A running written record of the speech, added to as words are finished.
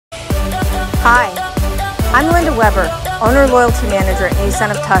Hi, I'm Linda Weber, Owner Loyalty Manager at Nissan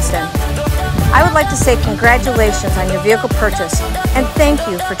of Tustin. I would like to say congratulations on your vehicle purchase and thank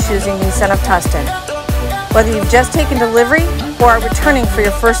you for choosing Nissan of Tustin. Whether you've just taken delivery or are returning for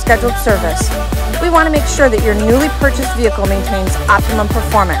your first scheduled service, we want to make sure that your newly purchased vehicle maintains optimum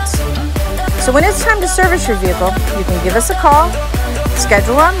performance. So when it's time to service your vehicle, you can give us a call,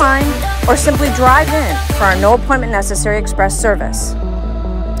 schedule online, or simply drive in for our no appointment necessary express service.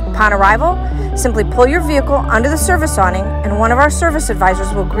 Upon arrival, simply pull your vehicle under the service awning and one of our service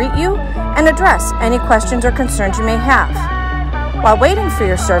advisors will greet you and address any questions or concerns you may have. While waiting for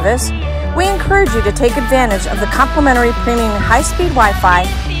your service, we encourage you to take advantage of the complimentary premium high-speed Wi-Fi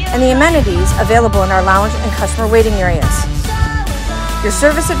and the amenities available in our lounge and customer waiting areas. Your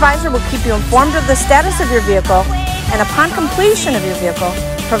service advisor will keep you informed of the status of your vehicle and upon completion of your vehicle,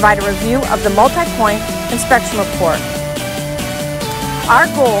 provide a review of the multi-point inspection report. Our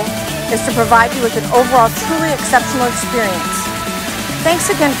goal is to provide you with an overall truly exceptional experience. Thanks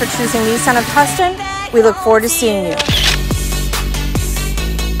again for choosing Nissan of Tustin. We look forward to seeing you.